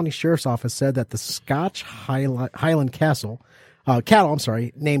Lake County Sheriff's Office said that the Scotch Highland cattle,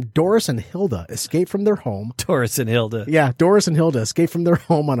 named Doris and Hilda escaped from their home. Doris and Hilda. Yeah, Doris and Hilda escaped from their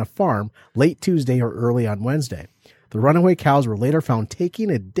home on a farm late Tuesday or early on Wednesday. The runaway cows were later found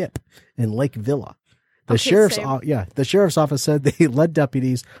taking a dip in Lake Villa. The sheriff's office said they led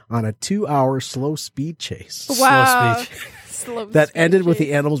deputies on a 2-hour slow speed chase. Wow. Slow speech. Slow That speed ended with chase.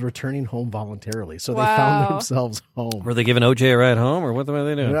 the animals returning home voluntarily. So they Wow. found themselves home. Were they giving OJ a ride home, or what were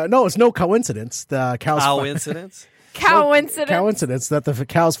they doing? No, it's no coincidence. The cows. Coincidence? Coincidence. That the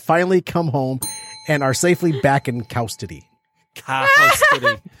cows finally come home and are safely back in custody.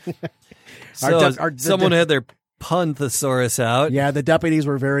 Custody. So Our- someone had their pun thesaurus out. Yeah, the deputies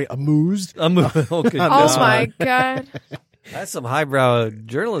were very amused. Oh, good Oh God. my god. That's some highbrow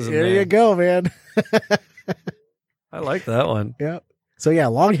journalism. There man. you go, man. I like that one. Yeah. So yeah,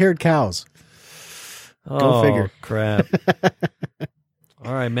 long-haired cows. Oh, figure. crap.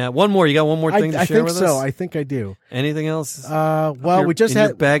 All right, Matt. One more. You got one more thing to I share think with so. us? I think I do. Anything else? Well, we just in your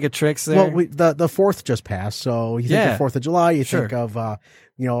had bag of tricks there. Well, the 4th just passed, so you think Yeah. of 4th of July, you Sure. think of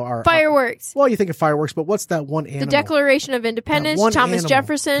our Fireworks. well, you think of fireworks, but what's that one The animal? Declaration of That Independence. one Thomas animal.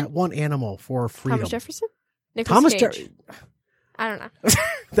 Jefferson. That one animal for freedom. Thomas Jefferson. Nicholas Thomas Cage. I don't know.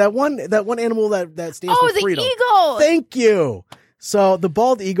 that one animal that stands Oh, for the freedom. eagle. Thank you. So the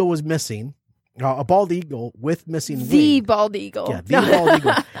bald eagle was missing. A bald eagle with missing The wing. bald eagle. Yeah, the bald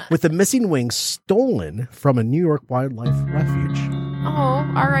eagle with the missing wing stolen from a New York wildlife refuge.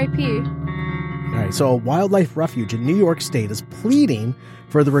 Oh, R.I.P. All right, so a wildlife refuge in New York State is pleading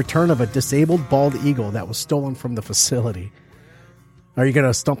for the return of a disabled bald eagle that was stolen from the facility. Are you going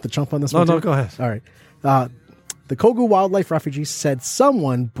to stump the chump on this one? No, too? go ahead. All right. The Kogu Wildlife Refuge said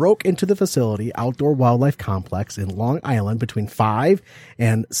someone broke into the facility outdoor wildlife complex in Long Island between 5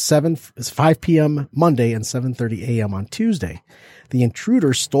 p.m. Monday and 7:30 a.m. on Tuesday. The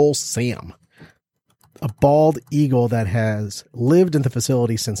intruder stole Sam, a bald eagle that has lived in the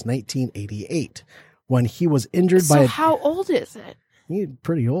facility since 1988. When he was injured by So how old is it? he's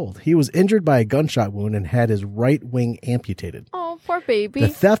pretty old. He was injured by a gunshot wound and had his right wing amputated. Oh, poor baby. The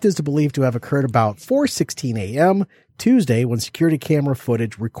theft is believed to have occurred about 4:16 a.m. Tuesday when security camera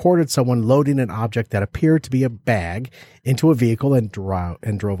footage recorded someone loading an object that appeared to be a bag into a vehicle and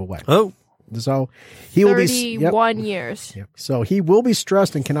drove away. Oh, So he will be 31 years. Yep. So he will be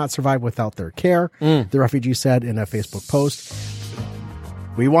stressed and cannot survive without their care. The refugee said in a Facebook post,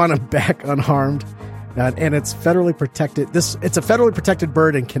 "We want him back unharmed, and it's federally protected. It's a federally protected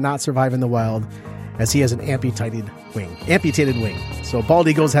bird and cannot survive in the wild, as he has an amputated wing. So bald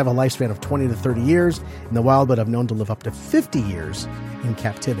eagles have a lifespan of 20 to 30 years in the wild, but have known to live up to 50 years in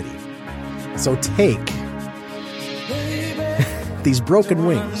captivity. So take these broken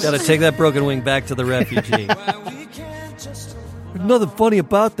wings." got to take that broken wing back to the refugee. There's nothing funny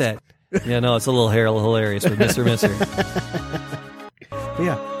about that. Yeah, no, it's a little hilarious with Mr. Mister. But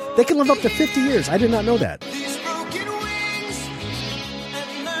yeah, they can live up to 50 years. I did not know that.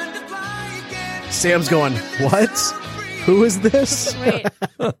 Sam's going, what? Who is this? Wait.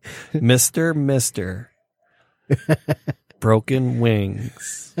 Mr. Broken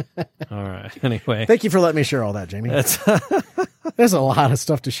wings. All right. Anyway. Thank you for letting me share all that, Jamie. That's There's a lot of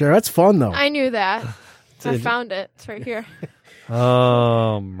stuff to share. That's fun, though. I knew that. I found it. It's right here.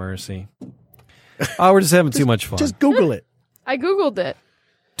 oh, mercy. Oh, we're just having too much fun. Just Google it. I Googled it.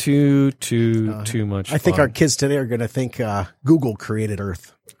 too much fun. I think our kids today are going to think Google created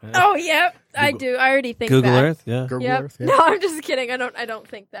Earth. Oh, yep. I do. I already think Google that. Earth, yeah. Google Yep. Earth. Yeah. No, I'm just kidding. I don't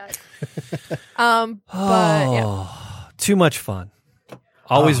think that. But yeah. Too much fun.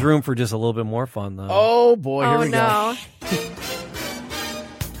 Always room for just a little bit more fun, though. Oh boy, here Oh we go. no.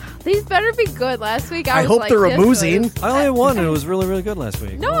 These better be good. Last week I I was hope like, they're a this boozing. was- I only had one, and it was really, really good last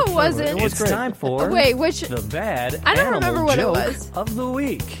week. No, it wasn't. It was It's great. time for Wait, which? the bad I don't animal remember what it joke was. of the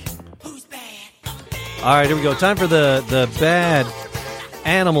week. All right, here we go. Time for the bad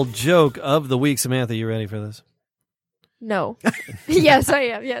animal joke of the week. Samantha, you ready for this? No. Yes, I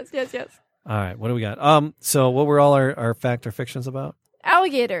am. Yes. All right, what do we got? So what were all our fact or fictions about?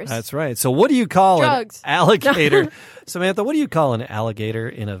 Alligators. That's right. So what do you call Drugs. an alligator? Samantha, what do you call an alligator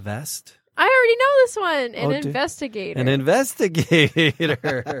in a vest? I already know this one. An Oh, do- investigator. An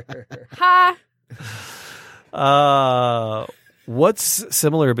investigator. Ha. What's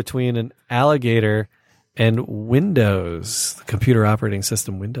similar between an alligator and Windows, the computer operating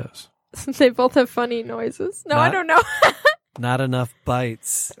system Windows? They both have funny noises. No, I Not- don't know. Not enough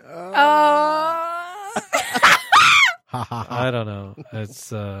bites. Oh. I don't know. It's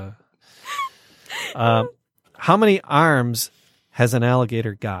how many arms has an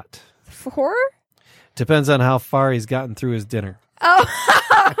alligator got? 4? Depends on how far he's gotten through his dinner. Oh.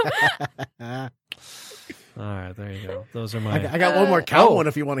 All right, there you go. Those are my. I got one more cow Oh. one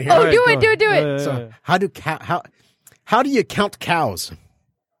if you want to hear. Oh, it. do it. So how do how do you count cows?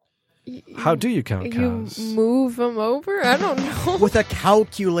 How do you count You cows? move them over? I don't know. With a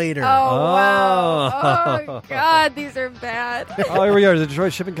calculator. Oh, wow. Oh. Oh, God, these are bad. Oh, here we are, the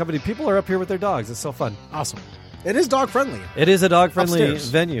Detroit Shipping Company. People are up here with their dogs. It's so fun. Awesome. It is dog friendly. It is a dog-friendly Upstairs.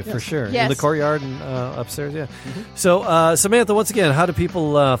 venue for sure. In Yes. the courtyard and upstairs, yeah. So, Samantha, once again, how do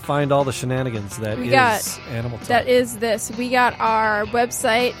people find all the shenanigans that We is got- Animal Talk? That is this. We got our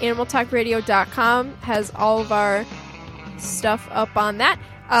website, animaltalkradio.com, has all of our stuff up on that.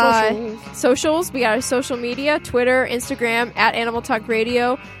 Socials. We got our social media, Twitter, Instagram, at Animal Talk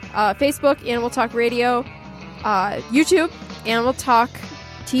Radio, Facebook, Animal Talk Radio, YouTube, Animal Talk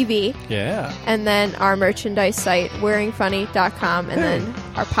TV, Yeah. and then our merchandise site, wearingfunny.com. And then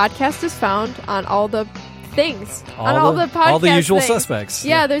our podcast is found on all the things. on all the podcast all the usual things. suspects.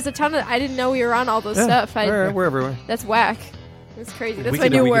 Yeah, there's a ton of... I didn't know we were on all those Yeah, stuff. we're everywhere. That's whack. That's crazy. That's We my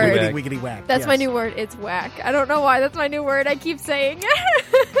can do new wiggity word. wag. Wiggity whack. That's yes. my new word. It's whack. I don't know why. That's my new word. I keep saying.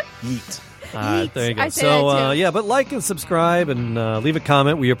 Yeet. There you go. I say So, that too. yeah, but like and subscribe and leave a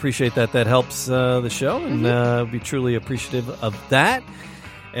comment. We appreciate that. That helps the show, and be truly appreciative of that.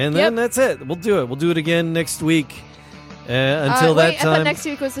 And then Yep. that's it. We'll do it. We'll do it again next week. Until that wait, I time, thought next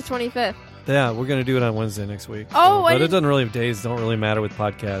week was the 25th. yeah, we're going to do it on Wednesday next week. Oh, I but it didn't- doesn't really days don't really matter with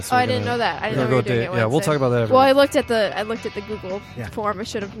podcasts. Oh, I didn't know that. I didn't know we were doing it Yeah, we'll Wednesday. talk about that. Every Well, I week. looked at the Google Yeah. form. I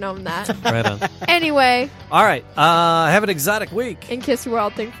should have known that. Right on. Anyway, All right. Have an exotic week. and Kiss Your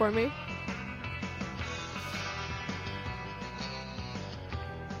Wild Thing for me.